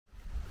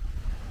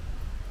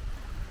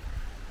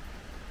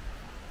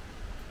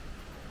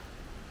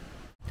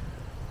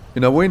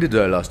In a windy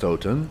day last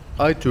autumn,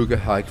 I took a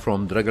hike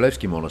from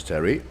Dragalevsky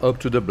Monastery up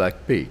to the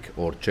Black Peak,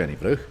 or Cherni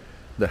Vruh,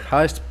 the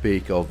highest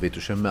peak of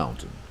Vitosha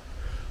mountain.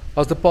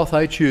 As the path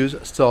I choose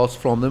starts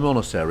from the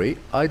monastery,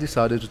 I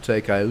decided to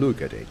take a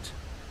look at it.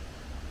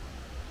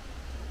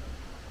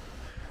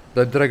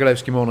 The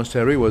Dragalevsky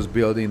Monastery was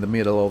built in the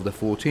middle of the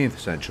 14th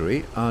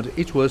century, and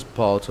it was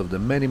part of the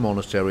many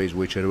monasteries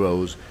which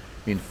arose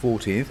in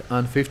 14th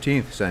and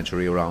 15th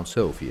century around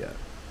Sofia.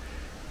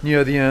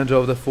 Near the end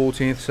of the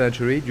 14th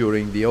century,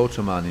 during the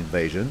Ottoman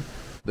invasion,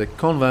 the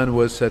convent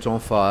was set on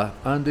fire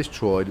and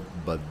destroyed,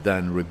 but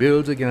then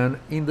rebuilt again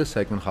in the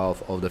second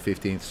half of the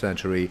 15th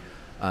century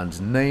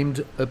and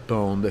named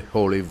upon the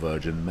Holy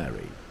Virgin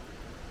Mary.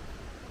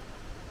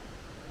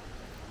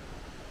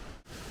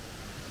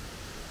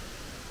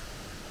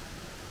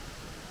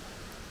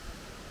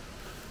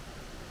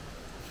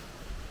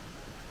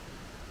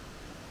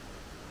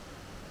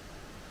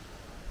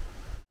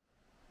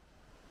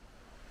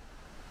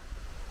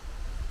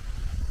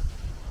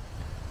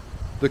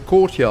 The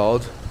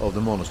courtyard of the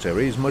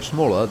monastery is much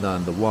smaller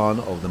than the one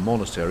of the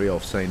monastery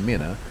of Saint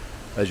Mina,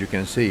 as you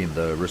can see in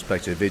the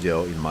respective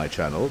video in my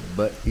channel,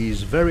 but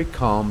is very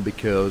calm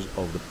because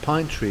of the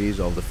pine trees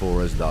of the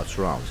forest that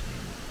surrounds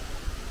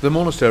it. The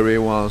monastery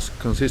once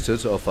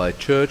consisted of a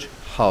church,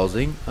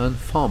 housing and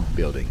farm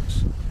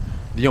buildings.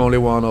 The only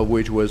one of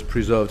which was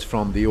preserved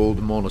from the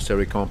old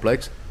monastery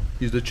complex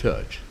is the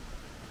church.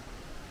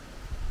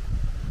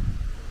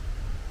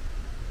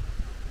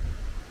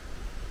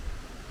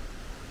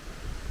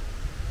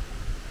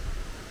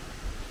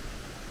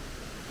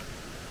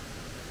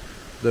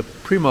 The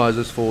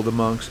premises for the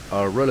monks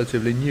are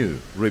relatively new,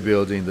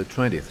 rebuilt in the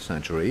 20th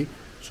century,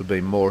 to be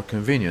more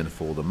convenient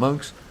for the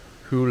monks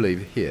who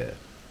live here.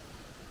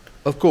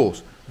 Of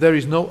course, there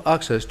is no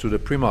access to the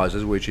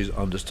premises, which is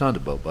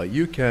understandable, but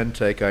you can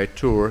take a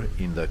tour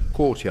in the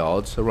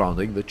courtyard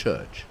surrounding the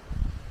church.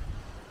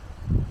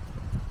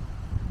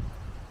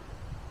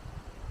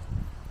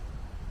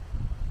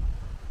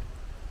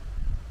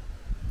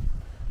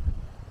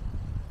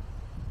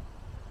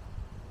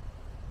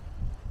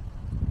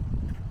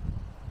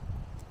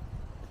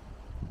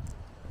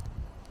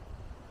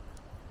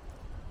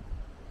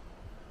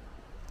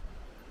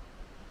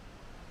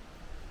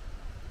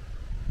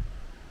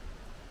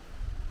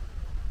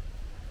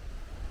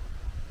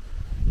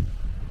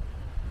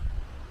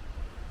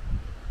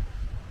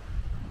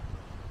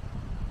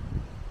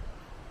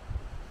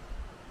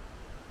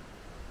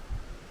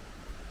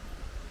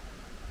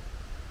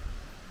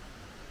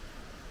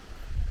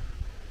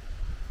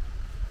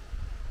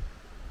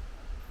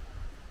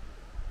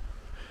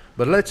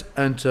 But let's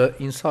enter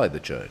inside the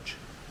church.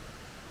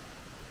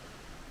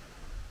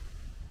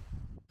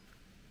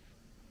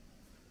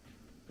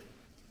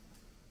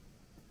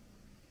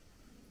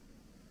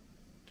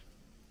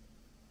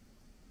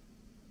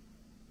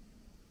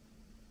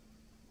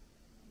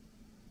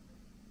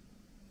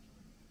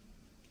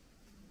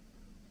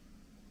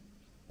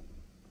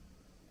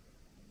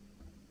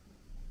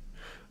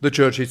 The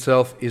church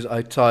itself is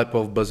a type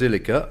of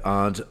basilica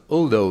and,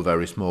 although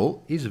very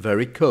small, is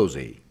very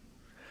cozy.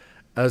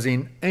 As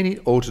in any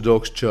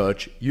Orthodox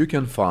church, you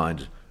can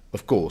find,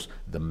 of course,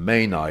 the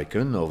main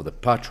icon of the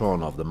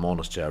patron of the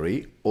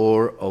monastery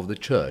or of the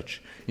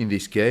church, in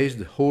this case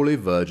the Holy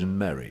Virgin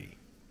Mary.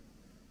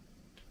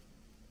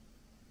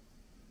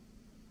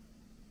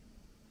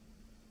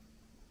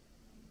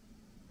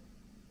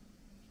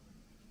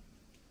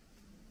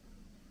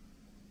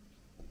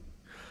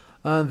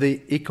 And the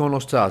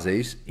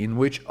iconostasis, in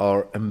which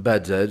are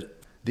embedded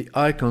the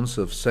icons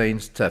of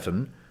Saint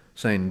Stephen,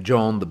 Saint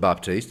John the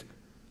Baptist,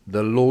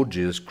 the Lord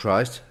Jesus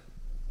Christ,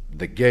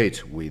 the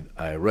gate with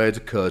a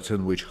red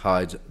curtain which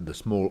hides the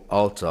small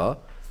altar,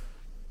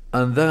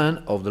 and then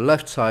of the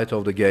left side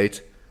of the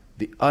gate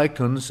the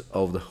icons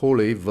of the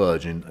Holy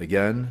Virgin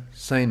again,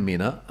 Saint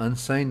Mina and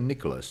Saint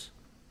Nicholas.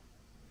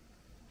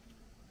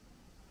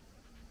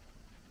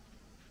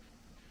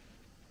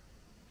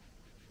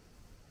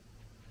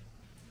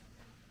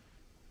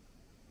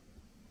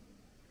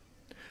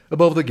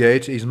 Above the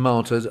gate is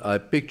mounted a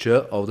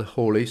picture of the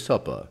Holy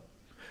Supper.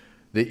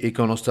 The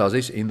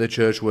iconostasis in the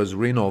church was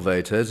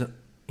renovated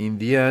in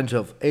the end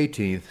of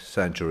 18th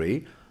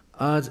century,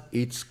 and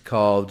its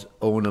carved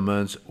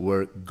ornaments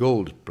were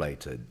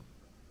gold-plated.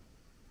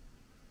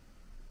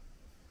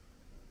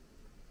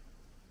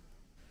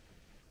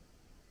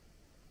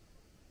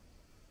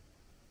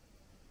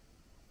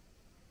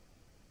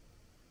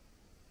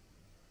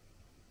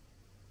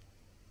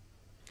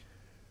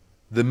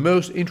 The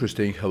most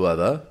interesting,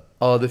 however,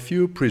 are the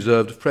few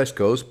preserved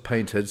frescoes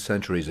painted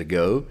centuries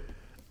ago,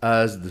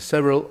 as the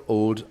several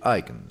old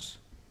icons.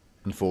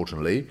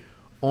 Unfortunately,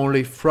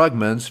 only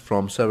fragments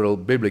from several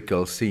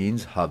biblical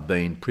scenes have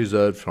been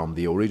preserved from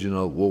the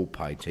original wall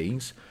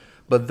paintings,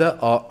 but there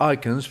are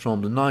icons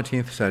from the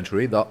 19th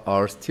century that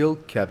are still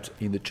kept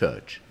in the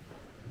church.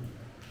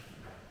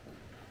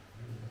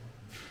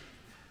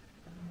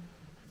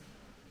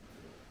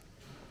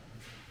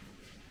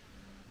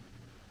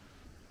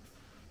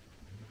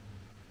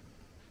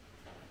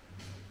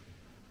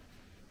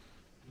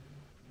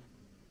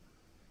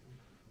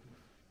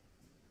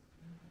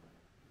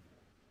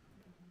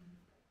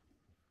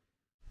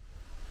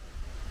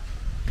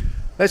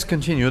 Let's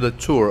continue the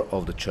tour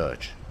of the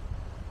church.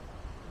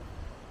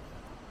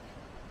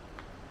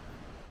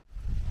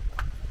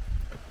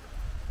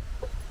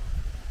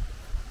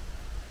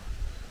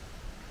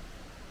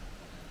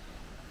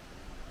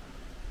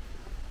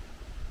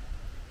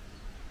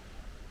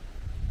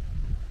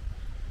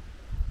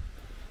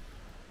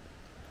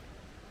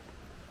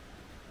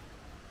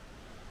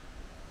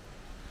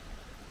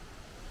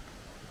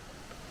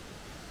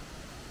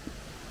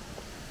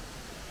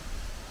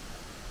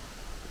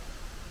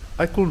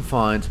 I couldn't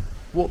find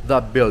what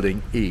that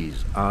building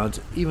is, and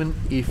even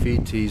if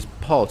it is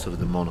part of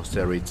the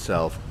monastery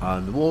itself,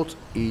 and what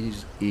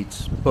is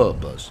its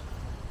purpose.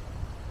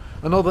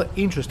 Another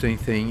interesting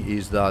thing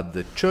is that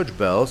the church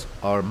bells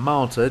are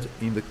mounted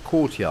in the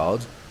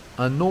courtyard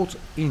and not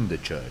in the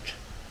church.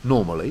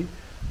 Normally,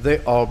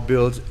 they are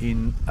built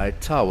in a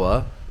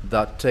tower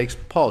that takes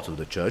part of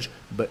the church,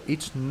 but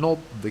it's not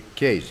the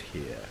case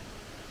here.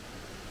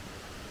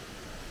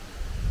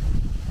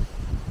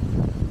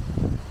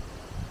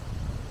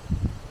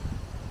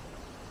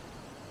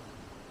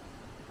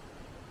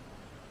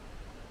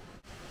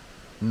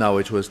 Now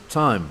it was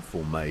time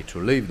for me to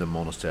leave the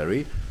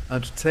monastery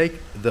and to take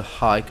the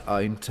hike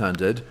I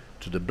intended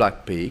to the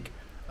Black Peak,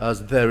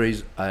 as there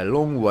is a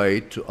long way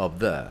to up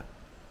there.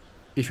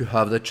 If you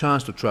have the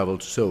chance to travel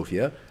to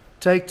Sofia,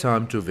 take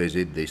time to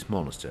visit this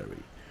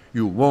monastery.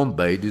 You won't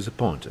be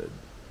disappointed.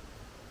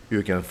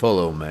 You can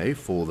follow me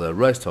for the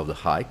rest of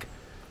the hike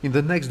in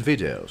the next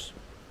videos.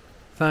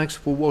 Thanks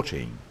for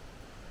watching.